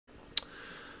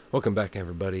Welcome back,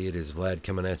 everybody. It is Vlad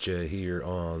coming at you here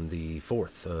on the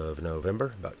 4th of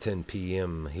November, about 10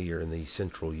 p.m. here in the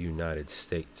central United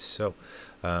States. So,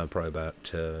 probably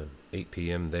about 8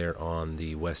 p.m. there on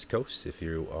the West Coast if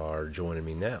you are joining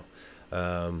me now.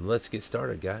 Let's get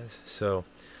started, guys. So,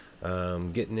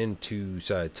 getting into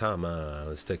Saitama,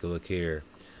 let's take a look here.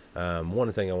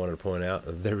 One thing I wanted to point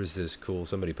out, there was this cool,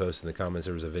 somebody posted in the comments,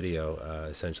 there was a video,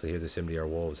 essentially, here, this MDR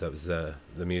Wolves. That was the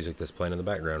music that's playing in the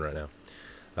background right now.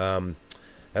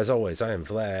 As always, I am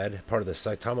Vlad, part of the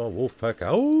Saitama Wolfpack.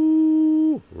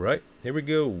 Oh, right, here we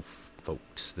go,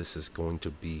 folks. This is going to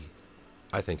be,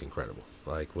 I think, incredible.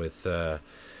 Like with the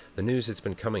news that's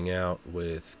been coming out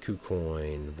with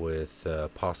KuCoin, with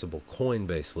possible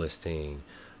Coinbase listing.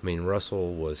 I mean,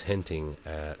 Russell was hinting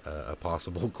at a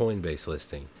possible Coinbase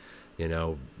listing, you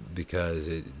know, because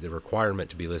the requirement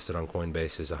to be listed on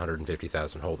Coinbase is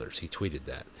 150,000 holders. He tweeted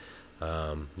that.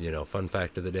 You know, fun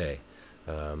fact of the day.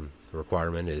 The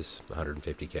requirement is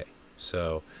 150K.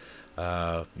 So,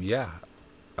 yeah,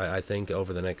 I think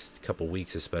over the next couple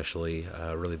weeks, especially,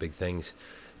 really big things.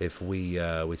 If we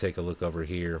take a look over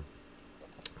here,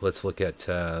 let's look at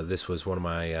this was one of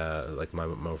my my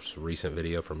most recent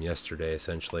video from yesterday,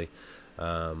 essentially.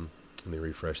 Let me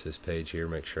refresh this page here,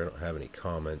 make sure I don't have any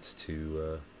comments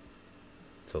to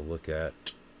look at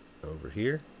over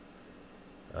here.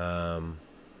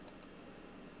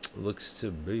 Looks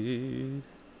to be,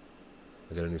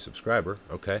 I got a new subscriber.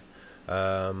 Okay.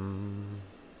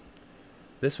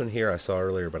 This one here I saw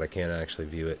earlier, but I can't actually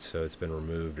view it, so it's been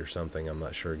removed or something. I'm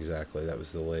not sure exactly. That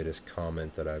was the latest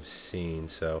comment that I've seen.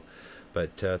 So,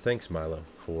 but thanks, Milo,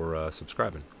 for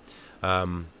subscribing.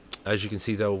 As you can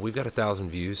see, though, we've got 1,000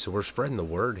 views, so we're spreading the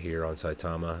word here on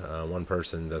Saitama. One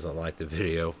person doesn't like the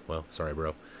video. Well, sorry,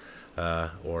 bro,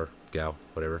 or gal,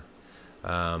 whatever.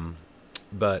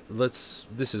 But this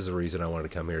is the reason I wanted to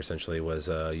come here, essentially, was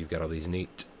you've got all these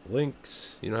neat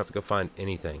links. You don't have to go find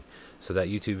anything. So that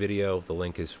YouTube video, the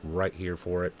link is right here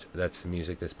for it. That's the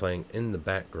music that's playing in the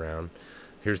background.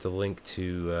 Here's the link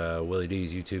to Willie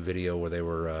D's YouTube video where they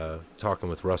were talking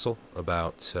with Russell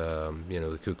about, you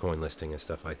know, the KuCoin listing and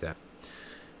stuff like that.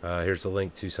 Here's the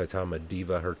link to Saitama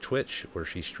Diva, her Twitch, where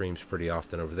she streams pretty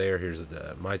often over there. Here's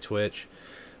my Twitch.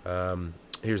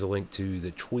 Here's a link to the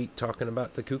tweet talking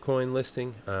about the KuCoin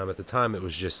listing. At the time, it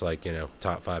was just like, you know,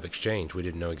 top 5 exchange. We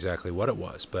didn't know exactly what it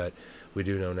was, but we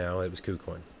do know now it was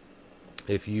KuCoin.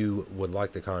 If you would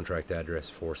like the contract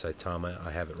address for Saitama, I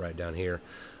have it right down here.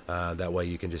 That way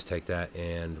you can just take that,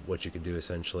 and what you can do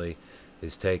essentially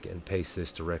is take and paste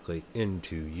this directly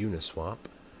into Uniswap.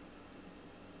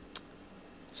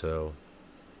 So,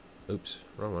 oops,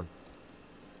 wrong one.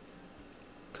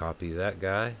 Copy that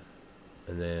guy,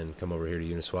 and then come over here to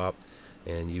Uniswap,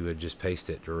 and you would just paste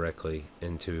it directly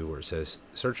into where it says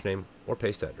search name or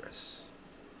paste address.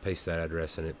 Paste that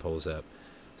address and it pulls up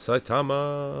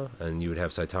Saitama, and you would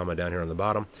have Saitama down here on the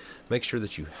bottom. Make sure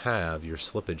that you have your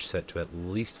slippage set to at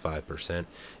least 5%.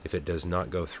 If it does not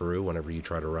go through whenever you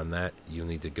try to run that, you'll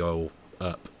need to go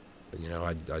up. You know,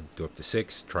 I'd go up to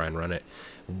 6, try and run it.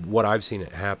 What I've seen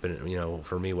it happen, you know,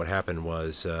 for me, what happened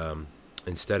was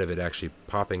instead of it actually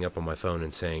popping up on my phone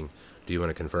and saying, do you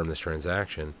want to confirm this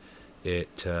transaction,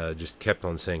 it just kept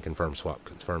on saying confirm swap,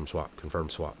 confirm swap, confirm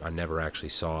swap. I never actually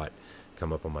saw it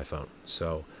come up on my phone.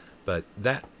 So, but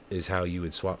that is how you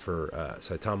would swap for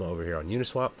Saitama over here on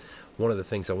Uniswap. One of the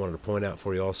things I wanted to point out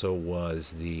for you also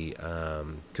was the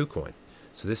KuCoin.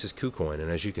 So this is KuCoin,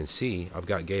 and as you can see, I've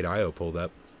got Gate.io pulled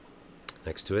up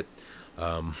next to it.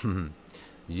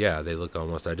 Yeah, they look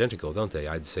almost identical, don't they?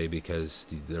 I'd say because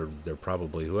they're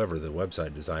probably, whoever the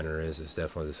website designer is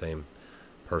definitely the same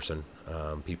person,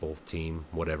 people, team,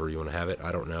 whatever you want to have it.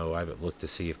 I don't know. I haven't looked to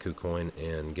see if KuCoin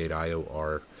and Gate.io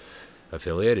are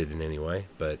affiliated in any way,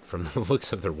 but from the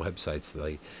looks of their websites,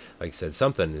 like I said,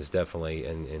 something is definitely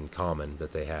in common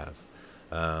that they have.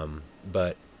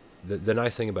 But the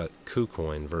nice thing about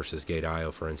KuCoin versus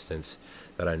Gate.io, for instance,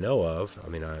 that I know of, I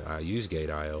mean, I use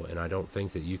Gate.io, and I don't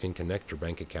think that you can connect your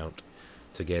bank account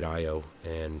to Gate.io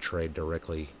and trade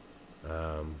directly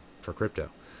for crypto.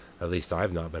 At least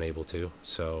I've not been able to,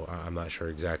 so I'm not sure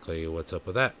exactly what's up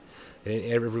with that. And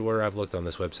everywhere I've looked on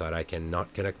this website, I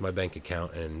cannot connect my bank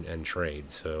account and trade.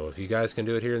 So if you guys can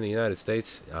do it here in the United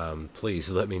States,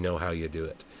 please let me know how you do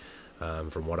it.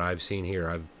 From what I've seen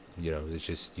here, you know, it's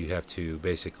just you have to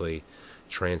basically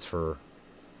transfer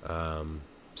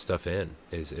stuff in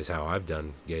is how I've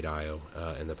done Gate.io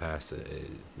in the past,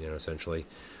 you know, essentially.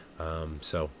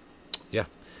 So, yeah.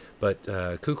 But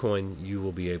KuCoin, you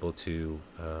will be able to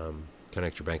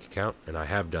connect your bank account, and I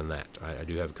have done that. I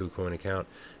do have a KuCoin account,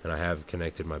 and I have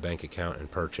connected my bank account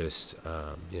and purchased,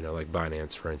 like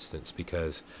Binance, for instance,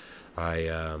 because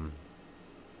I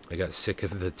got sick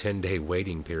of the 10-day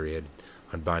waiting period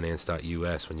on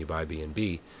Binance.us when you buy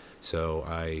BNB, so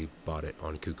I bought it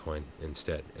on KuCoin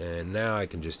instead. And now I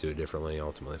can just do it differently,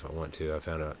 ultimately, if I want to. I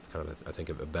found out kind of, I think,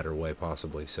 a better way,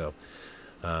 possibly. So,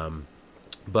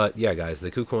 but yeah, guys, the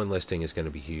KuCoin listing is going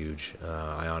to be huge.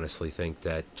 I honestly think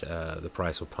that the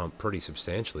price will pump pretty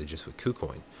substantially just with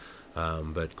KuCoin.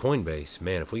 But Coinbase,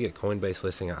 man, if we get Coinbase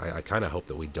listing, I kind of hope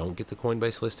that we don't get the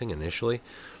Coinbase listing initially.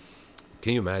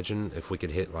 Can you imagine if we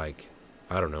could hit, like,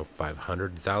 I don't know,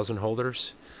 500,000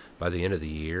 holders by the end of the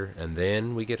year, and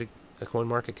then we get a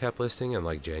CoinMarketCap listing in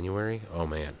like January? Oh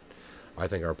man, I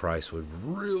think our price would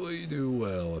really do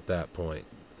well at that point.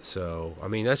 So, I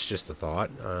mean, that's just a thought.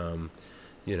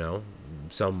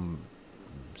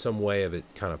 Some way of it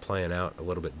kind of playing out a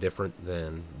little bit different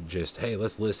than just, hey,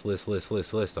 let's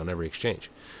list on every exchange.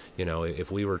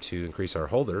 If we were to increase our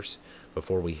holders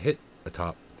before we hit a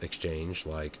top exchange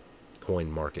like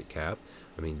CoinMarketCap,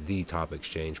 I mean, the top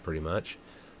exchange pretty much,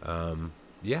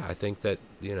 yeah, I think that,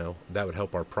 that would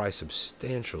help our price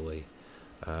substantially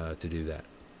to do that.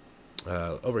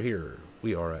 Over here,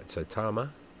 we are at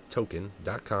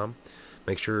SaitamaToken.com.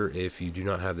 Make sure, if you do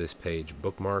not have this page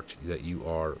bookmarked, that you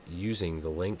are using the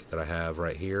link that I have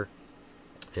right here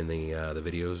in the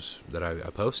videos that I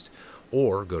post,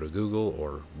 or go to Google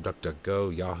or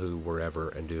DuckDuckGo, Yahoo, wherever,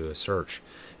 and do a search.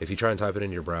 If you try and type it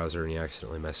into your browser and you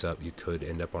accidentally mess up, you could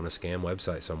end up on a scam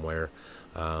website somewhere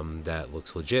that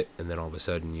looks legit, and then all of a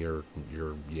sudden you're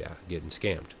getting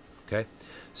scammed. Okay,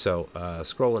 so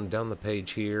scrolling down the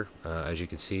page here, as you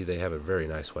can see, they have a very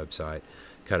nice website.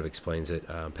 Kind of explains it.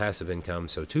 Passive income.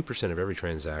 So 2% of every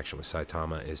transaction with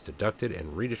Saitama is deducted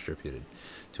and redistributed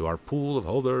to our pool of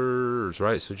holders,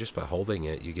 right? So just by holding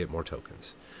it, you get more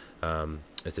tokens.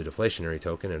 It's a deflationary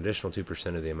token, an additional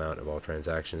 2% of the amount of all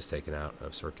transactions taken out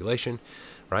of circulation,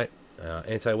 right?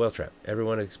 Anti-whale trap.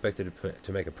 Everyone is expected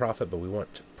to make a profit, but we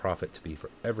want profit to be for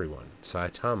everyone.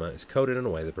 Saitama is coded in a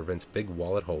way that prevents big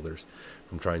wallet holders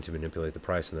from trying to manipulate the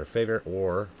price in their favor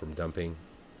or from dumping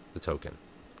the token.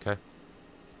 Okay?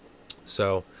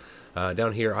 So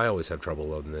down here, I always have trouble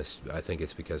loading this. I think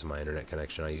it's because of my internet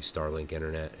connection. I use Starlink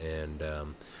internet, and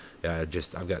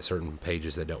I've got certain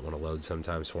pages that don't want to load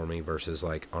sometimes for me, versus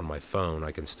like on my phone, I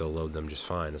can still load them just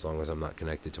fine as long as I'm not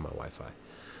connected to my Wi-Fi.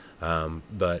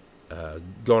 But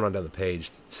going on down the page,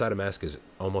 Saitamask is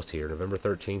almost here. November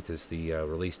 13th is the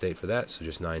release date for that, so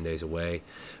just 9 days away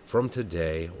from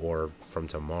today, or from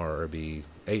tomorrow. It'll be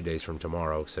 8 days from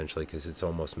tomorrow, essentially, because it's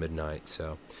almost midnight.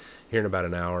 So here in about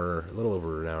an hour, a little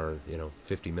over an hour,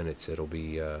 50 minutes, it'll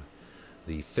be the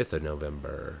 5th of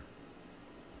November.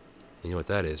 You know what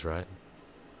that is, right?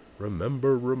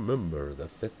 Remember, the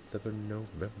 5th of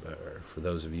November. For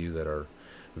those of you that are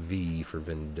V for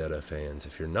Vendetta fans.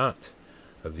 If you're not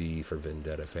a V for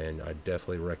Vendetta fan, I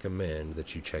definitely recommend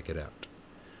that you check it out.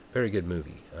 Very good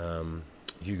movie.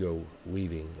 Hugo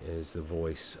Weaving is the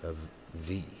voice of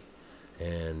V.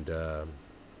 And the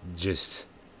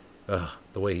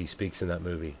way he speaks in that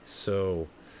movie, so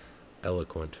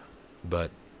eloquent.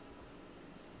 But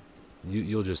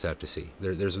you'll just have to see.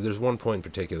 There's one point in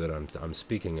particular that I'm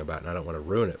speaking about, and I don't want to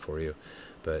ruin it for you,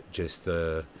 but just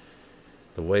the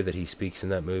way that he speaks in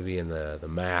that movie, and the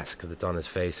mask that's on his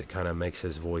face, it kind of makes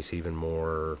his voice even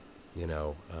more,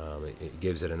 it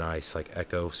gives it a nice like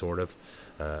echo, sort of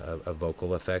a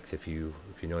vocal effect. If you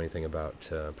know anything about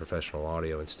professional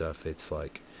audio and stuff, it's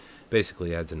like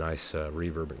basically adds a nice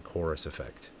reverb and chorus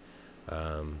effect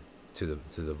to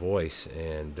the voice,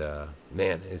 and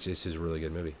man, it's just a really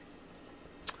good movie.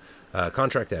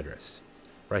 Contract address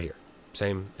right here,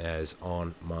 same as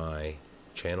on my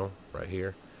channel right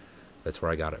here. That's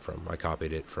where I got it from. I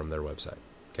copied it from their website.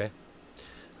 Okay.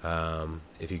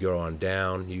 If you go on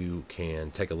down, you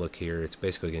can take a look here. It's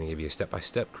basically going to give you a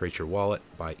step-by-step. Create your wallet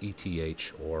by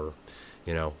ETH, or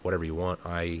whatever you want.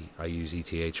 I use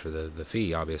ETH for the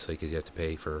fee, obviously, because you have to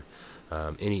pay for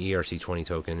any ERC20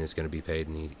 token is going to be paid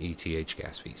in ETH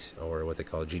gas fees, or what they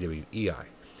call GWEI.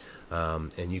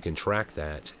 And you can track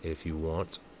that if you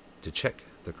want to check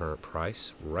the current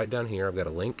price. Right down here, I've got a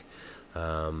link.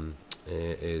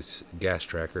 Is Gas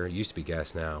Tracker. It used to be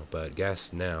Gas Now, but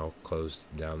Gas Now closed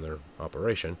down their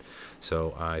operation,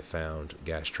 so I found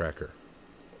Gas Tracker.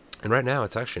 And right now,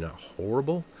 it's actually not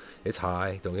horrible. It's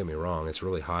high, don't get me wrong. It's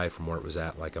really high from where it was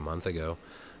at like a month ago,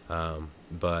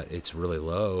 but it's really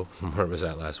low from where it was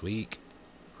at last week,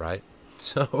 right?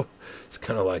 So it's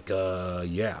kind of like,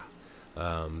 yeah.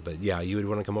 But yeah, you would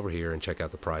want to come over here and check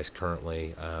out the price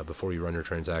currently before you run your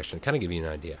transaction. Kind of give you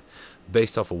an idea.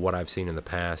 Based off of what I've seen in the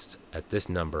past at this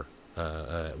number,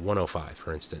 105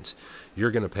 for instance,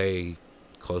 you're going to pay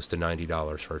close to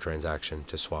 $90 for a transaction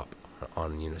to swap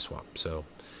on Uniswap. So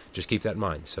just keep that in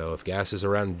mind. So if gas is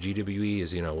around, GWE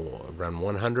is, around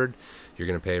 100, you're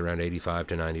going to pay around $85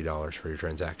 to $90 for your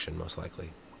transaction, most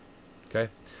likely. Okay?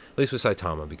 At least with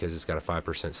Saitama, because it's got a 5%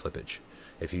 slippage.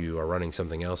 If you are running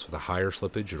something else with a higher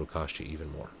slippage, it'll cost you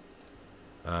even more.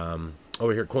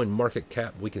 Over here, coin market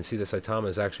cap, we can see that Saitama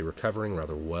is actually recovering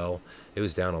rather well. It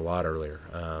was down a lot earlier.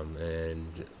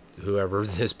 And whoever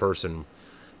this person,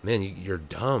 man, you're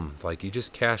dumb. Like, you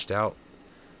just cashed out.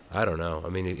 I don't know. I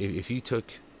mean, if you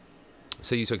took,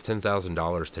 say you took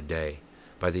 $10,000 today,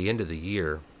 by the end of the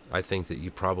year, I think that you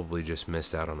probably just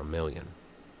missed out on $1 million.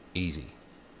 Easy.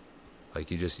 Like,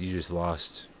 you just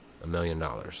lost $1 million.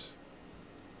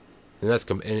 And that's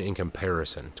in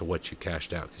comparison to what you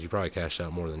cashed out, because you probably cashed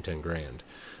out more than 10 grand.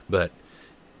 But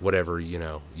whatever,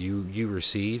 you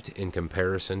received in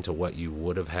comparison to what you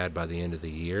would have had by the end of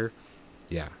the year,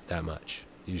 yeah, that much.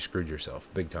 You screwed yourself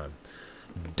big time.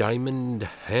 Diamond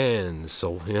hands.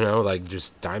 So, like,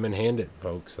 just diamond hand it,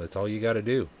 folks. That's all you got to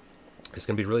do. It's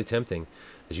going to be really tempting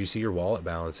as you see your wallet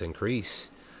balance increase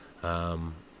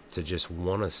to just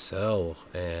want to sell.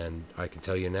 And I can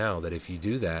tell you now that if you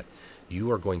do that, you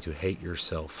are going to hate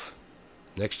yourself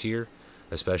next year,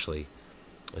 especially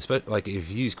like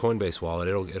if you use Coinbase Wallet,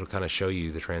 it'll kind of show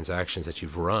you the transactions that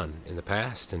you've run in the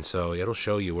past, and so it'll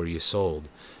show you where you sold,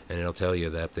 and it'll tell you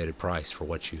the updated price for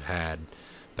what you had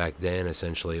back then.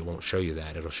 Essentially, it won't show you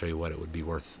that. It'll show you what it would be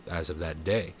worth as of that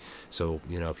day. So,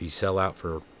 if you sell out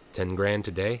for 10 grand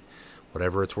today,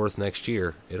 whatever it's worth next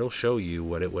year, it'll show you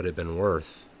what it would have been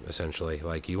worth, essentially.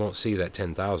 Like, you won't see that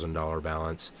 $10,000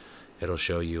 balance. It'll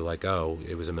show you like, oh,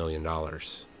 it was $1 million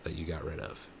that you got rid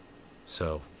of.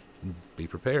 So be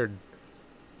prepared.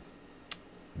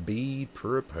 Be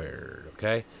prepared,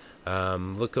 okay?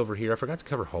 Look over here. I forgot to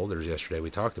cover holders yesterday.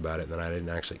 We talked about it, and then I didn't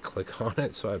actually click on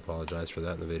it, so I apologize for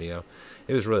that in the video.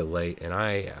 It was really late, and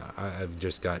I've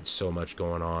just got so much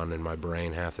going on in my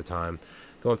brain half the time.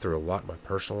 Going through a lot in my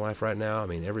personal life right now. I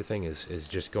mean, everything is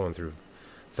just going through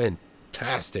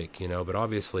fantastic, but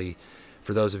obviously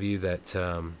for those of you that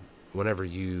whenever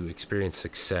you experience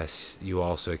success, you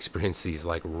also experience these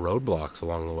like roadblocks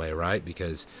along the way, right?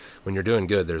 Because when you're doing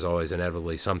good, there's always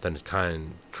inevitably something to kind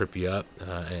of trip you up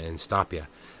and stop you.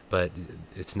 But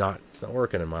it's not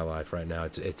working in my life right now.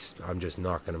 I'm just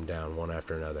knocking them down one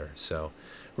after another. So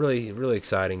really, really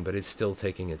exciting, but it's still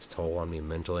taking its toll on me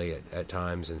mentally at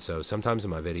times. And so sometimes in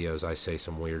my videos, I say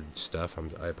some weird stuff.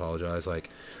 I apologize. Like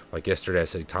yesterday, I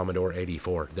said Commodore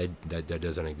 84. That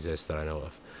doesn't exist that I know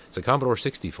of. It's a Commodore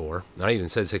 64. I even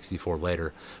said 64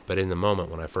 later, but in the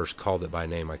moment when I first called it by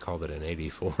name, I called it an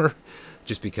 84,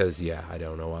 just because, yeah, I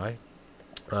don't know why.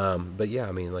 But yeah,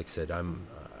 I mean, like I said, I'm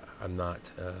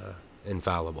not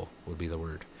infallible would be the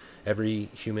word. Every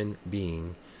human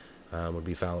being would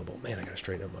be fallible. Man, I gotta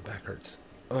straighten up. My back hurts.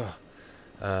 Ugh.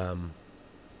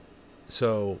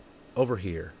 So over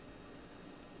here,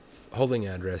 holding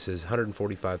address is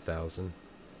 145,000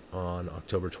 on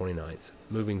October 29th.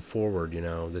 Moving forward,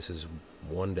 this is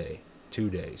 1 day, 2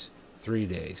 days, 3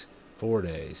 days, 4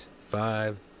 days,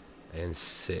 5, and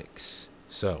 6.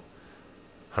 So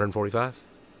 145,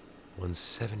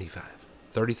 175.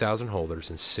 30,000 holders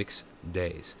in 6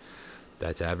 days.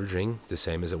 That's averaging the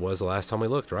same as it was the last time we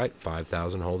looked, right?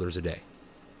 5,000 holders a day.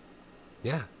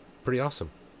 Yeah, pretty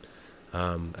awesome.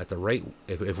 At the rate,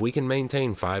 if we can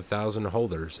maintain 5,000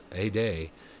 holders a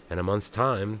day in a month's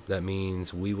time, that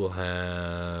means we will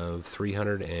have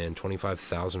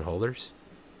 325,000 holders.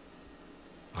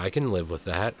 I can live with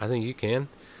that. I think you can.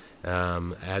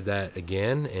 Add that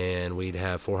again, and we'd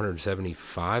have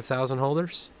 475,000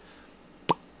 holders.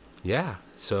 Yeah,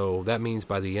 so that means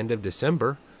by the end of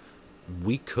December,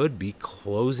 we could be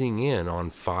closing in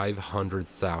on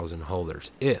 500,000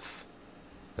 holders.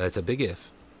 That's a big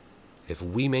if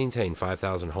we maintain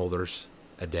 5,000 holders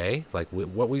a day, like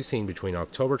what we've seen between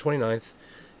October 29th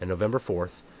and November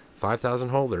 4th, 5,000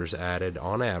 holders added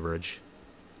on average,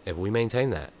 if we maintain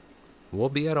that, we'll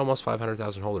be at almost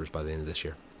 500,000 holders by the end of this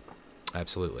year.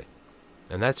 Absolutely.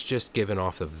 And that's just given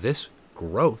off of this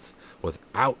growth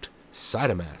without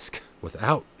Saitamask,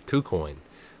 without KuCoin,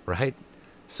 right?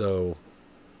 So,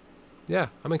 yeah,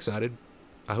 I'm excited.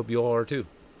 I hope you all are too.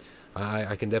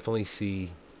 I can definitely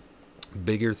see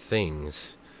bigger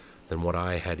things than what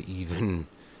I had even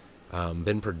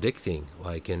been predicting,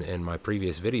 like in my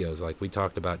previous videos. Like we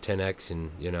talked about 10x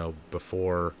and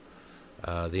before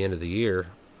the end of the year.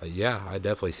 Yeah, I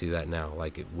definitely see that now.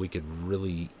 Like we could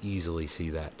really easily see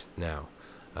that now,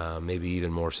 maybe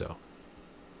even more so.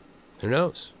 Who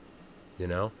knows? You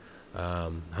know,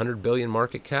 100 billion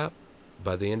market cap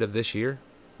by the end of this year,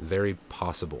 very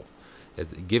possible.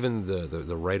 Given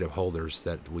the rate of holders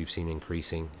that we've seen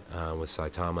increasing with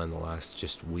Saitama in the last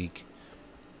just week,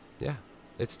 yeah,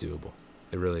 it's doable.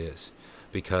 It really is,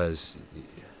 because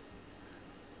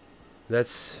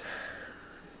that's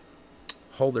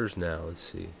holders now. Let's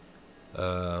see.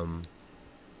 Man,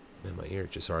 my ear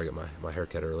just, sorry, I got my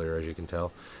haircut earlier, as you can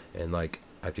tell, and like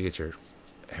after you get your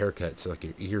haircut, so like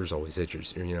your ears always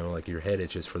itches, you know, like your head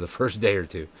itches for the first day or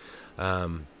two.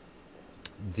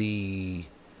 The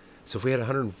So if we had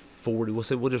 140,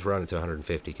 we'll just round it to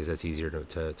 150 because that's easier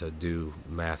to do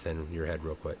math in your head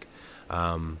real quick.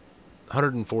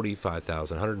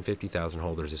 145,000, 150,000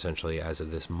 holders essentially as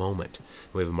of this moment.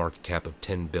 We have a market cap of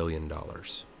 $10 billion.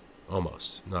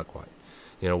 Almost, not quite.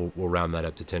 You know, we'll round that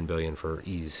up to 10 billion for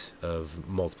ease of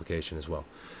multiplication as well.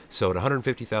 So at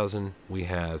 150,000, we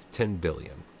have 10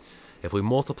 billion. If we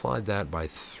multiplied that by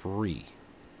 3,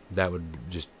 that would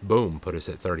just, boom, put us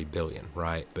at 30 billion,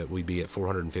 right? But we'd be at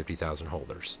 450,000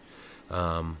 holders.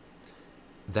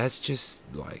 That's just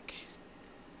like,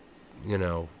 you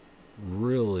know,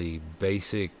 really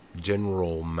basic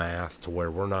general math to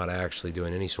where we're not actually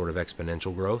doing any sort of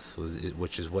exponential growth,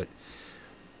 which is what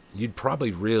you'd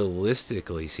probably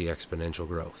realistically see exponential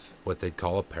growth, what they'd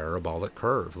call a parabolic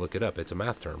curve. Look it up. It's a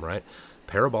math term, right?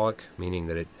 Parabolic, meaning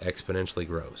that it exponentially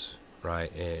grows,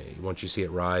 right? And once you see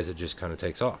it rise, it just kind of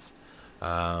takes off.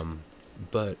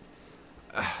 But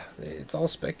it's all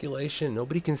speculation.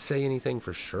 Nobody can say anything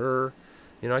for sure.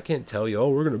 You know, I can't tell you, oh,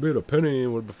 we're going to be at a penny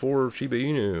before Shiba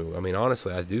Inu. I mean,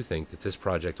 honestly, I do think that this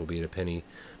project will be at a penny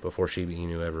before Shiba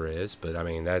Inu ever is. But, I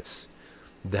mean, that's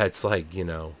like, you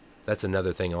know, that's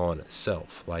another thing all in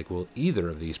itself. Like, will either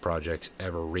of these projects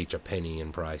ever reach a penny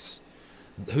in price?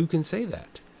 Who can say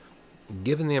that?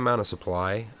 Given the amount of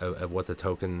supply of what the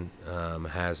token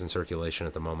has in circulation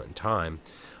at the moment in time,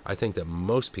 I think that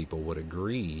most people would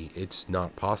agree it's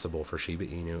not possible for Shiba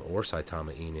Inu or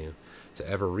Saitama Inu to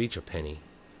ever reach a penny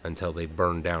until they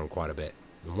burn down quite a bit.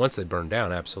 And once they burn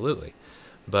down, absolutely.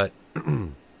 But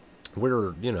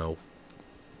we're, you know,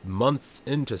 months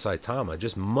into Saitama,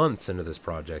 just months into this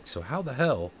project. So how the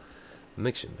hell,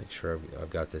 make sure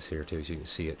I've got this here too so you can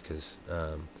see it, because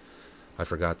I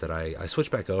forgot that I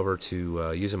switched back over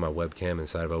to using my webcam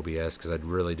inside of OBS because I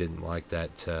really didn't like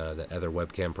that the other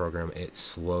webcam program. It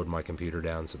slowed my computer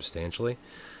down substantially,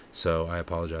 so I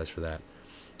apologize for that.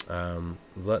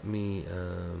 Let me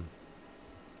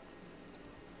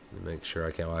make sure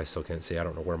I can. Well, I still can't see. I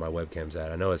don't know where my webcam's at.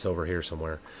 I know it's over here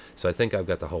somewhere. So I think I've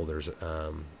got the holders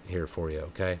here for you.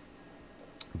 Okay,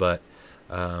 but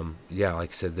yeah, like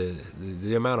I said,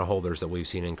 the amount of holders that we've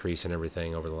seen increase and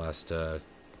everything over the last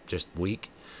just week.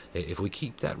 If we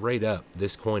keep that rate up,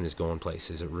 this coin is going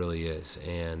places. It really is,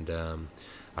 and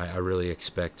I really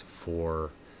expect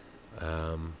for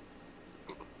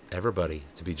everybody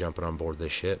to be jumping on board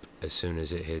this ship as soon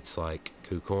as it hits like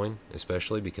KuCoin,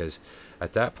 especially because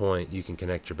at that point you can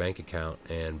connect your bank account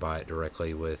and buy it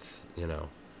directly with, you know,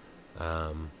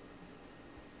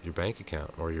 your bank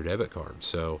account or your debit card.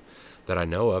 So that I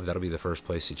know of, that'll be the first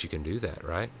place that you can do that,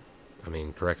 right? I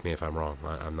mean, correct me if I'm wrong.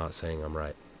 I'm not saying I'm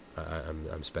right.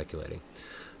 I'm speculating.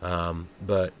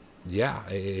 But yeah,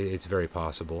 it's very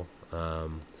possible.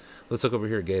 Let's look over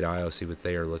here at Gate.io, see what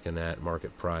they are looking at.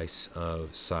 Market price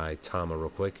of Saitama real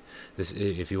quick. This,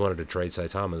 if you wanted to trade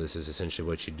Saitama, this is essentially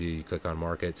what you do. You click on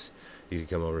markets. You can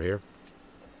come over here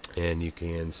and you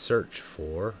can search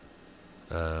for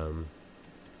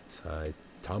Saitama,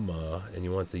 and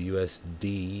you want the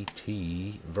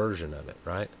USDT version of it,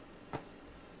 right?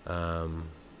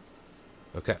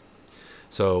 Okay.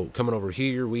 So coming over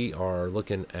here, we are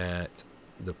looking at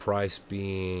the price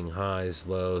being highs,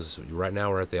 lows. Right now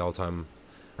we're at the all-time,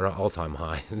 or not all-time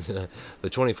high, the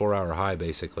 24-hour high.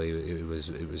 Basically, it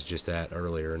was just at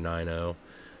earlier 9.0.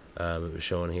 It was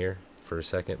showing here for a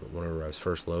second, but whenever I was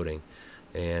first loading,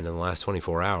 and in the last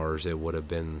 24 hours, it would have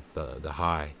been the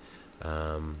high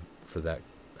for that.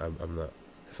 I'm not,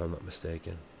 if I'm not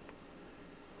mistaken,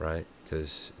 right?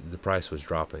 Because the price was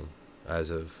dropping as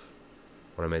of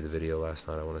when I made the video last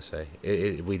night. I want to say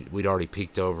we'd already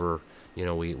peaked over. You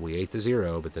know, we ate the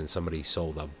zero, but then somebody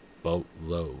sold a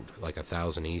boatload, like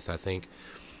 1,000 ETH, I think.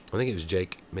 I think it was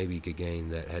Jake, maybe Gagain,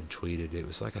 that had tweeted it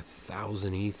was like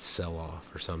 1,000 ETH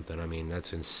sell-off or something. I mean,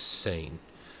 that's insane.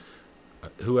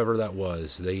 Whoever that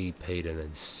was, they paid an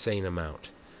insane amount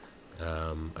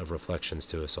of reflections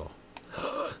to us all.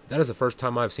 That is the first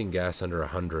time I've seen gas under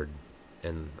 100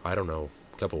 in, I don't know,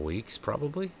 a couple weeks,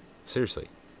 probably. Seriously.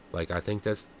 Like, I think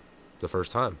that's the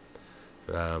first time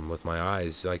with my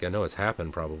eyes. Like, I know it's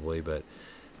happened probably, but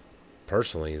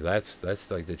personally,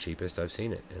 that's like the cheapest I've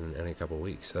seen it in a couple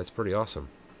weeks. So that's pretty awesome.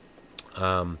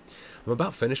 I'm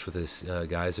about finished with this,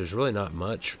 guys. There's really not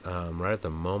much right at the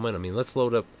moment. I mean, let's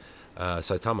load up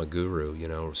SaitamaGuru, you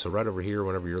know. So right over here,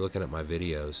 whenever you're looking at my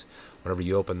videos, whenever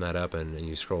you open that up and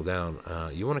you scroll down,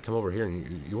 you want to come over here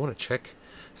and you want to check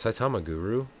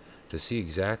SaitamaGuru to see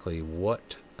exactly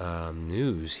what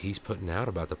news he's putting out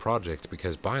about the project,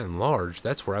 because by and large,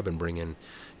 that's where I've been bringing,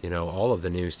 you know, all of the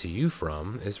news to you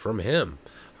from, is from him.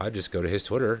 I just go to his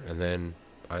Twitter and then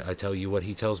I tell you what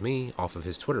he tells me off of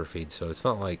his Twitter feed. So it's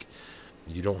not like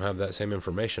you don't have that same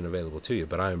information available to you,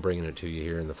 but I am bringing it to you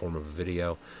here in the form of a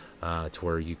video to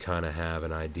where you kind of have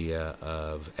an idea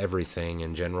of everything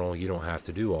in general. You don't have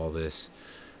to do all this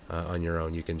on your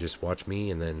own. You can just watch me,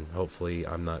 and then hopefully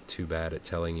I'm not too bad at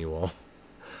telling you all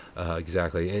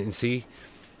exactly. And see,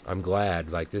 I'm glad,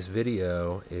 like, this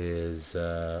video is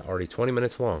already 20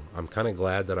 minutes long. I'm kind of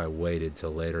glad that I waited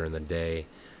till later in the day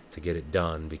to get it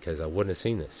done, because I wouldn't have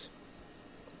seen this.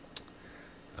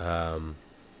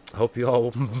 Hope you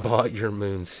all bought your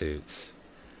moon suits.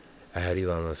 I had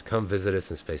Elon Musk come visit us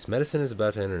in space. Medicine is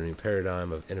about to enter a new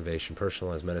paradigm of innovation,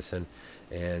 personalized medicine,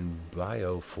 and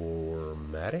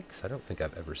bioformatics. I don't think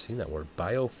I've ever seen that word.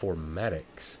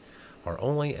 Bioformatics are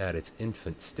only at its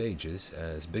infant stages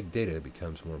as big data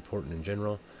becomes more important in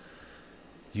general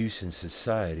use in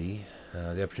society.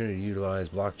 The opportunity to utilize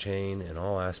blockchain in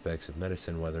all aspects of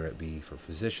medicine, whether it be for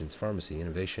physicians, pharmacy,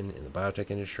 innovation in the biotech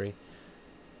industry,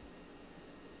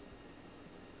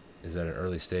 is at an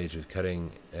early stage of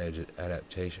cutting-edge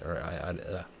adaptation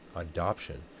or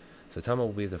adoption. Saitama will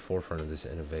be at the forefront of this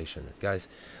innovation. Guys,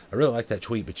 I really like that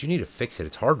tweet, but you need to fix it.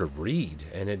 It's hard to read,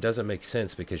 and it doesn't make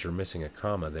sense because you're missing a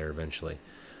comma there eventually.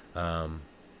 Or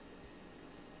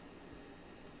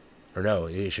no,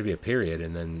 it should be a period,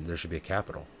 and then there should be a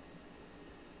capital.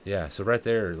 Yeah, so right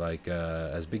there, like,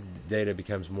 as big data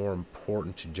becomes more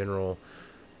important to general...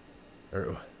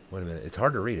 Or, wait a minute, it's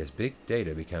hard to read. As big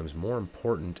data becomes more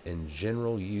important in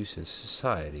general use in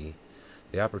society,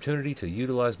 the opportunity to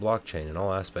utilize blockchain in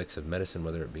all aspects of medicine,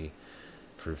 whether it be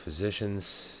for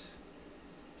physicians,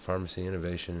 pharmacy,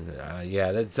 innovation.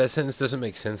 Yeah, that sentence doesn't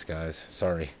make sense, guys.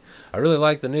 Sorry. I really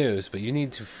like the news, but you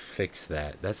need to fix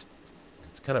that. It's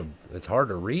hard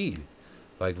to read.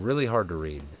 Like, really hard to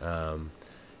read.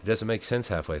 It doesn't make sense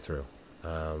halfway through.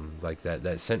 Like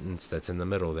that sentence that's in the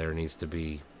middle there needs to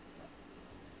be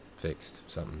fixed.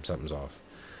 Something's off.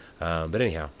 But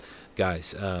anyhow,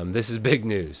 guys, this is big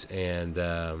news, and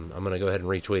I'm gonna go ahead and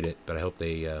retweet it. But I hope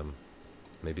they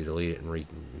maybe delete it and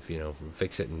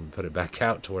fix it and put it back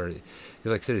out to where, because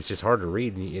like I said, it's just hard to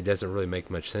read, and it doesn't really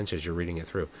make much sense as you're reading it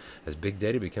through. As big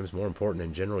data becomes more important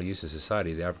in general use of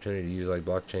society, the opportunity to use like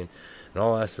blockchain and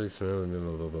all aspects, blah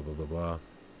blah blah blah blah blah.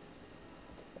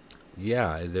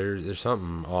 Yeah, there's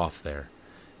something off there.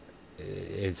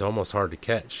 It's almost hard to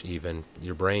catch. Even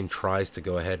your brain tries to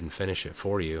go ahead and finish it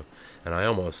for you, and I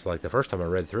almost, like, the first time I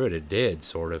read through it, it did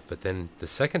sort of, but then the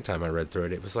second time I read through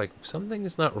it, it was like something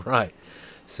is not right.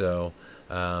 So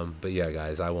but yeah,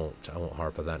 guys, I won't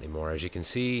harp on that anymore. As you can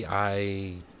see,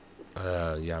 I'm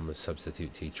a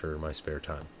substitute teacher in my spare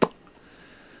time.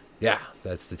 Yeah,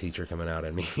 that's the teacher coming out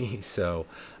at me. So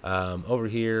over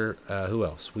here, who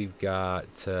else? We've got,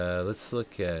 let's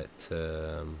look at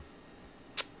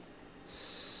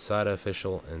Saita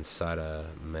Official and Saita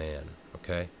Man,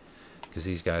 okay? Because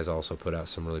these guys also put out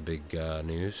some really big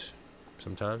news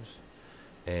sometimes.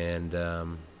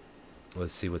 And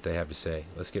let's see what they have to say.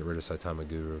 Let's get rid of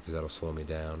SaitamaGuru because that'll slow me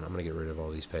down. I'm going to get rid of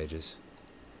all these pages.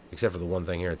 Except for the one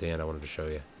thing here at the end I wanted to show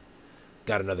you.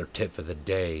 Got another tip for the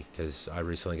day, because I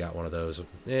recently got one of those.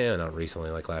 Yeah, not recently,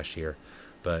 like last year.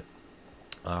 But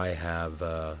I have,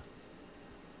 I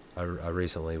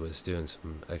recently was doing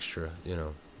some extra,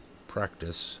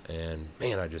 practice. And,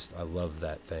 man, I love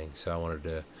that thing. So I wanted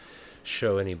to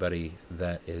show anybody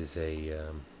that is a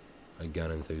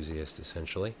gun enthusiast,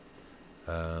 essentially.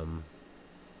 What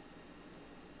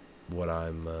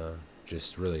I'm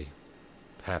just really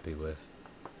happy with.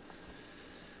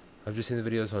 I've just seen the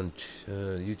videos on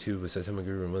YouTube with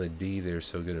SaitamaGuru and Willie D. They're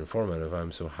so good and informative.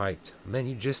 I'm so hyped. Man,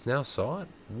 you just now saw it?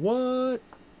 What?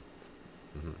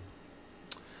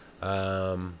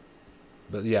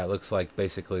 But yeah, it looks like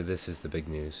basically this is the big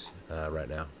news right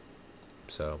now.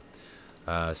 So,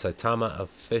 Saitama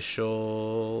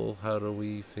Official. How do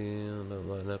we feel about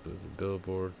line up of the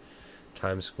billboard?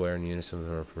 Times Square in unison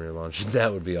with our premiere launch.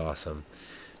 That would be awesome.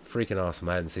 Freaking awesome.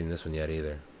 I hadn't seen this one yet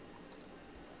either.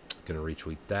 Gonna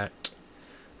retweet that.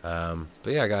 But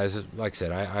yeah, guys, like I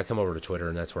said, I come over to Twitter,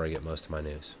 and that's where I get most of my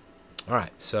news. All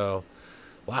right, so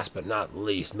last but not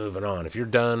least, moving on. If you're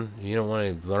done, you don't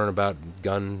want to learn about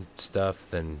gun stuff,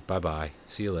 then bye-bye.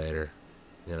 See you later.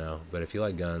 You know, but if you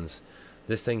like guns,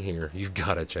 this thing here, you've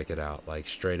got to check it out. Like,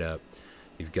 straight up,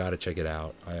 you've got to check it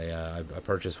out. I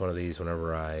purchased one of these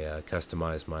whenever I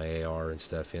customized my AR and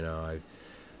stuff. You know, I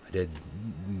did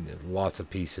lots of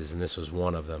pieces, and this was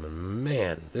one of them. And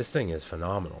man, this thing is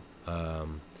phenomenal.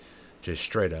 Just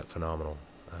straight up phenomenal.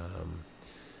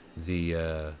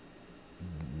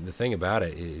 The thing about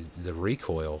it is the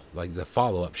recoil, like the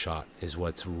follow-up shot, is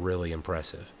what's really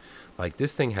impressive. Like,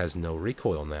 this thing has no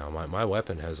recoil now. My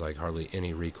weapon has like hardly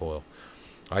any recoil.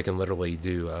 I can literally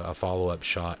do a follow-up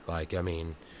shot. Like, I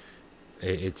mean,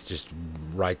 it's just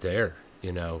right there,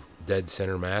 you know, dead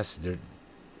center mass.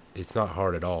 It's not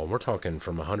hard at all. We're talking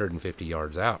from 150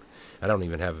 yards out. I don't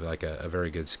even have like a very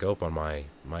good scope on my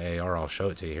AR. I'll show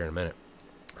it to you here in a minute.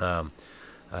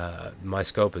 My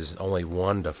scope is only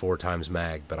 1 to 4 times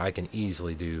mag, but I can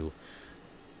easily do,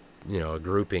 you know, a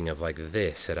grouping of like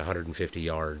this at 150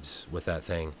 yards with that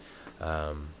thing,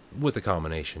 with the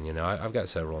combination. You know, I've got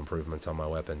several improvements on my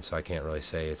weapon, so I can't really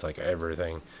say it's like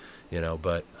everything, you know,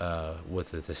 but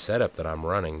with the setup that I'm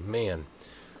running, man,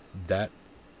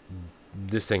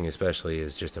 this thing especially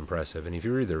is just impressive. And if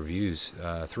you read the reviews,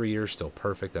 3 years still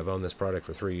perfect. I've owned this product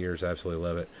for 3 years. Absolutely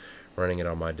love it. Running it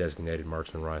on my designated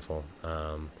marksman rifle.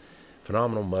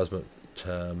 Phenomenal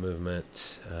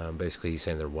movement. Basically, he's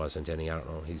saying there wasn't any. I don't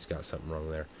know. He's got something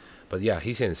wrong there. But yeah,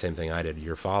 he's saying the same thing I did.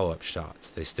 Your follow-up shots,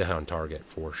 they stay on target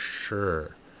for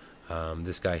sure.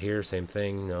 This guy here, same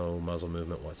thing. No muzzle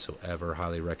movement whatsoever.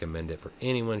 Highly recommend it for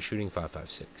anyone shooting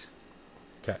 5.56.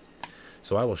 Okay.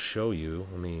 So I will show you.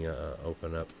 Let me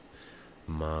open up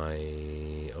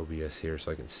my OBS here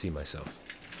so I can see myself.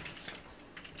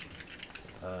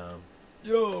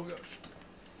 Yo, gosh.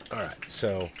 All right.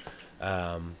 So,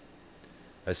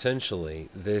 essentially,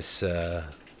 this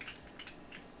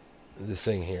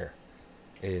thing here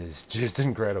is just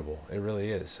incredible. It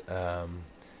really is.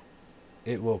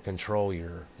 It will control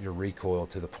your recoil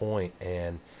to the point,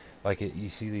 and like you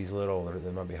see these little,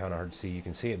 they might be kind of hard to see. You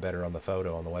can see it better on the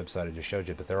photo on the website I just showed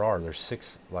you, but there's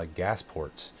 6 like gas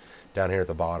ports down here at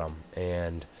the bottom,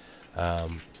 and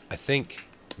I think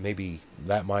maybe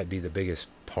that might be the biggest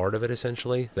part of it,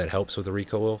 essentially, that helps with the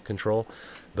recoil control.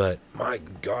 But my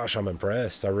gosh, I'm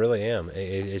impressed. I really am.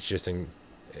 It's just an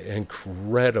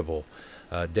incredible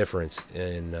difference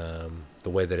in the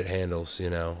way that it handles, you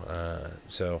know.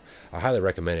 So I highly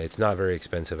recommend it. It's not very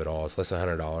expensive at all. It's less than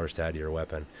 $100 to add to your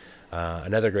weapon.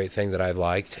 Another great thing that I've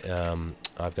liked,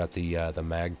 I've got the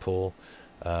Magpul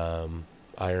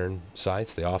iron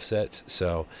sights, the offsets.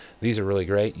 So these are really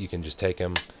great. You can just take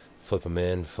them, flip them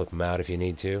in, flip them out if you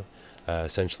need to.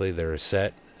 Essentially, they're a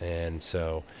set, and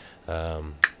so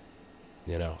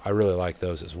you know, I really like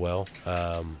those as well.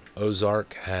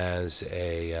 Ozark has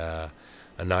a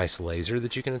nice laser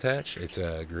that you can attach. It's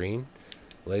a green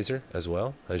laser as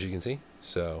well, as you can see.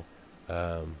 So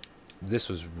this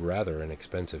was rather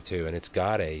inexpensive too, and it's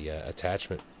got a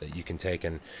attachment that you can take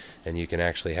and you can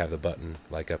actually have the button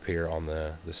like up here on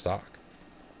the stock.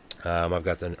 I've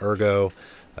got the Ergo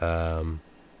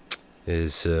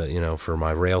is you know, for my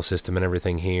rail system and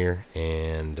everything here,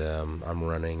 and I'm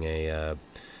running a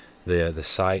the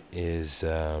sight is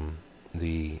oh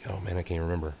man, I can't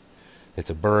remember. It's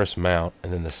a Burris mount,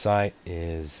 and then the sight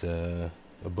is a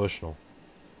Bushnell,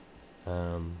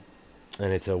 and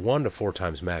it's a 1 to 4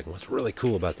 times mag. What's really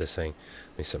cool about this thing,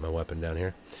 let me set my weapon down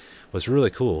here. What's really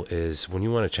cool is when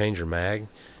you want to change your mag,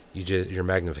 your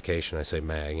magnification, I say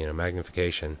mag, you know,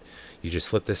 magnification, you just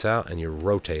flip this out and you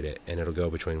rotate it, and it'll go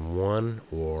between 1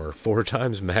 or 4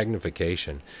 times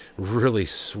magnification. Really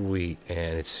sweet,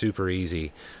 and it's super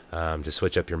easy to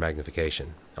switch up your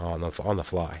magnification on the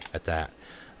fly at that.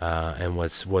 And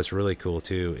what's really cool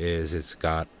too is it's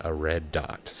got a red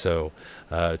dot. So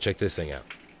check this thing out.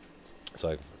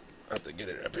 So I have to get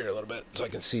it up here a little bit so I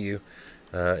can see you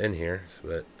in here,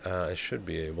 but I should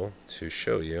be able to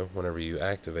show you whenever you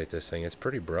activate this thing. It's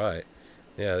pretty bright.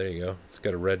 Yeah, there you go. It's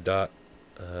got a red dot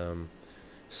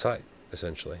sight,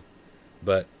 essentially.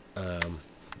 But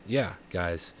yeah,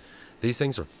 guys, these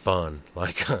things are fun.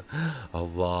 Like a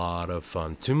lot of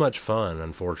fun. Too much fun,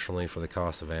 unfortunately, for the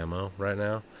cost of ammo right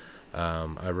now.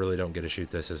 I really don't get to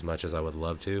shoot this as much as I would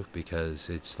love to, because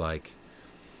it's like,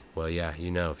 well, yeah,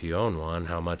 you know, if you own one,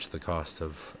 how much the cost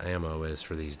of ammo is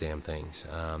for these damn things.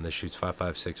 This shoots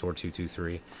 5.56 or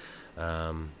 223,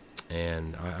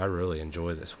 and I really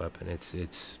enjoy this weapon.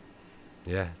 It's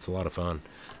yeah, it's a lot of fun.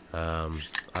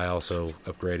 I also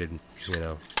upgraded, you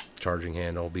know, charging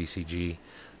handle, BCG,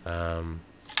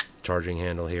 charging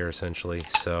handle here essentially.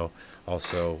 So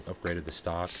also upgraded the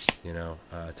stock, you know,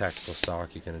 tactical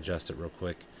stock. You can adjust it real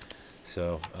quick.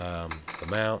 So the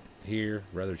mount here,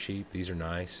 rather cheap. These are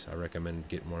nice. I recommend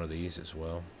getting one of these as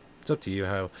well. It's up to you.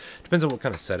 How depends on what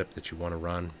kind of setup that you want to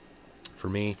run. For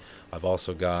me, I've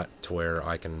also got to where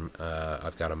I can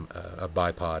I've got a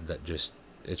bipod that just,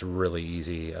 it's really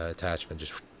easy attachment,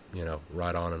 just, you know,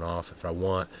 right on and off. If I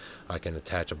want, I can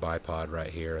attach a bipod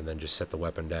right here and then just set the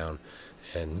weapon down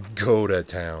and go to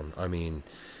town. I mean,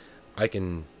 I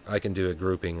can do a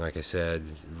grouping, like I said,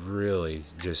 really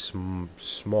just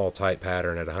small tight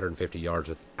pattern at 150 yards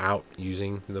without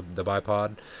using the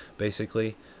bipod,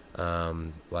 basically,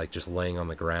 like just laying on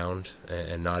the ground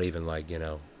and not even, like, you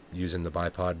know, using the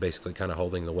bipod, basically kind of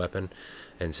holding the weapon.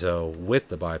 And so with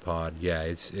the bipod, yeah,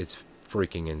 it's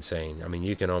freaking insane. I mean,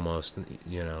 you can almost,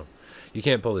 you know, you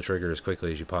can't pull the trigger as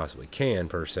quickly as you possibly can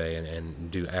per se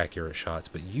and do accurate shots,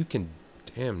 but you can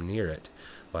damn near it.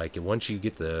 Like, once you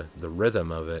get the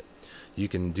rhythm of it, you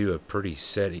can do a pretty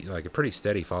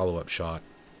steady follow-up shot,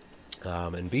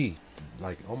 and be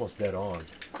like almost dead on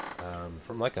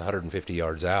from like 150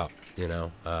 yards out, you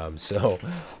know. So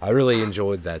I really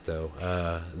enjoyed that though,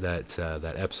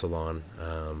 that Epsilon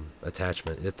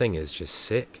attachment. The thing is just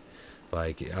sick.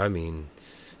 Like, I mean,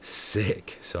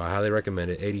 sick. So I highly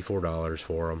recommend it. $84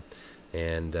 for them,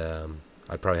 and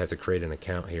I'd probably have to create an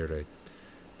account here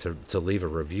to leave a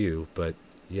review. But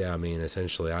yeah, I mean,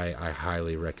 essentially, I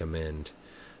highly recommend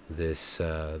this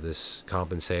this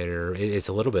compensator. It's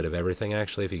a little bit of everything,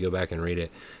 actually. If you go back and read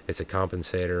it, it's a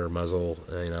compensator, muzzle,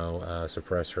 you know,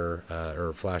 suppressor,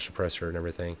 or flash suppressor, and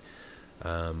everything.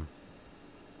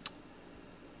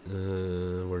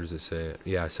 Where does it say it?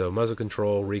 Yeah, so muzzle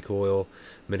control, recoil,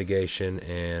 mitigation,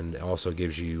 and also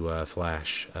gives you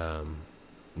flash,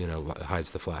 you know,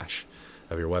 hides the flash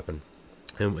of your weapon.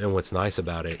 And what's nice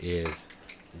about it is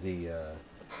the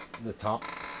top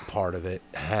part of it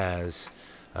has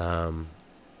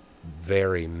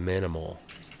very minimal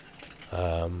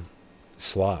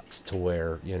slots, to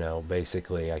where, you know,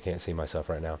 basically, I can't see myself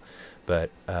right now, but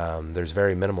there's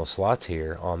very minimal slots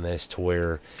here on this, to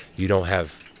where you don't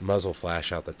have muzzle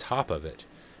flash out the top of it,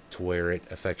 to where it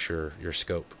affects your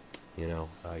scope, you know,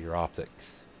 your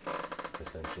optics,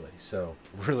 essentially. So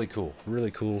really cool,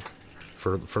 really cool.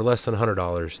 For less than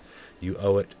 $100, you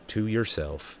owe it to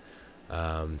yourself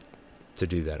to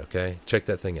do that. Okay, check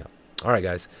that thing out. All right,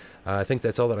 guys. I think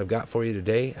that's all that I've got for you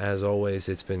today. As always,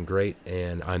 it's been great,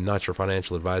 and I'm not your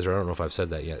financial advisor. I don't know if I've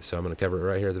said that yet, so I'm going to cover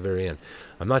it right here at the very end.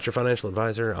 I'm not your financial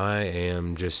advisor. I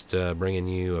am just bringing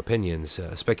you opinions,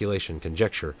 speculation,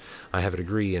 conjecture. I have a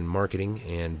degree in marketing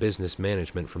and business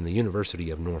management from the University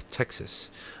of North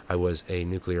Texas. I was a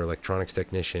nuclear electronics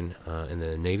technician in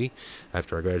the Navy.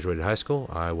 After I graduated high school,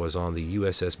 I was on the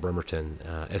USS Bremerton,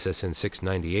 SSN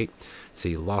 698. It's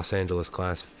the Los Angeles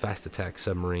class fast attack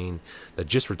submarine that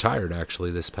just retired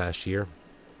actually this past year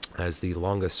as the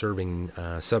longest serving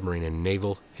submarine in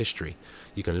naval history.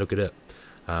 You can look it up.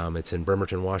 It's in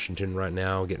Bremerton, Washington right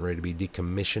now, getting ready to be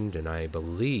decommissioned, and I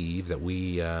believe that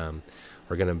we are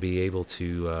going to be able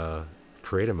to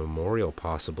create a memorial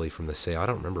possibly from the sale. I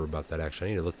don't remember about that, actually. I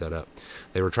need to look that up.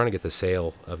 They were trying to get the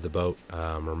sail of the boat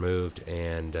removed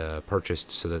and purchased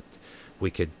so that we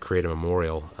could create a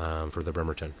memorial for the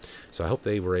Bremerton. So I hope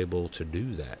they were able to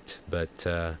do that. But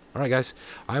all right, guys,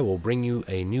 I will bring you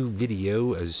a new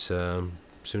video as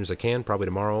soon as I can, probably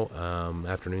tomorrow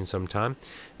afternoon sometime.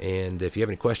 And if you have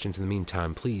any questions in the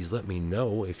meantime, please let me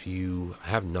know. If you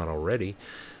have not already,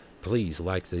 please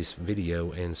like this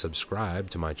video and subscribe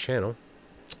to my channel.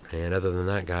 And other than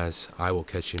that, guys, I will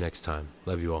catch you next time.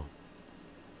 Love you all.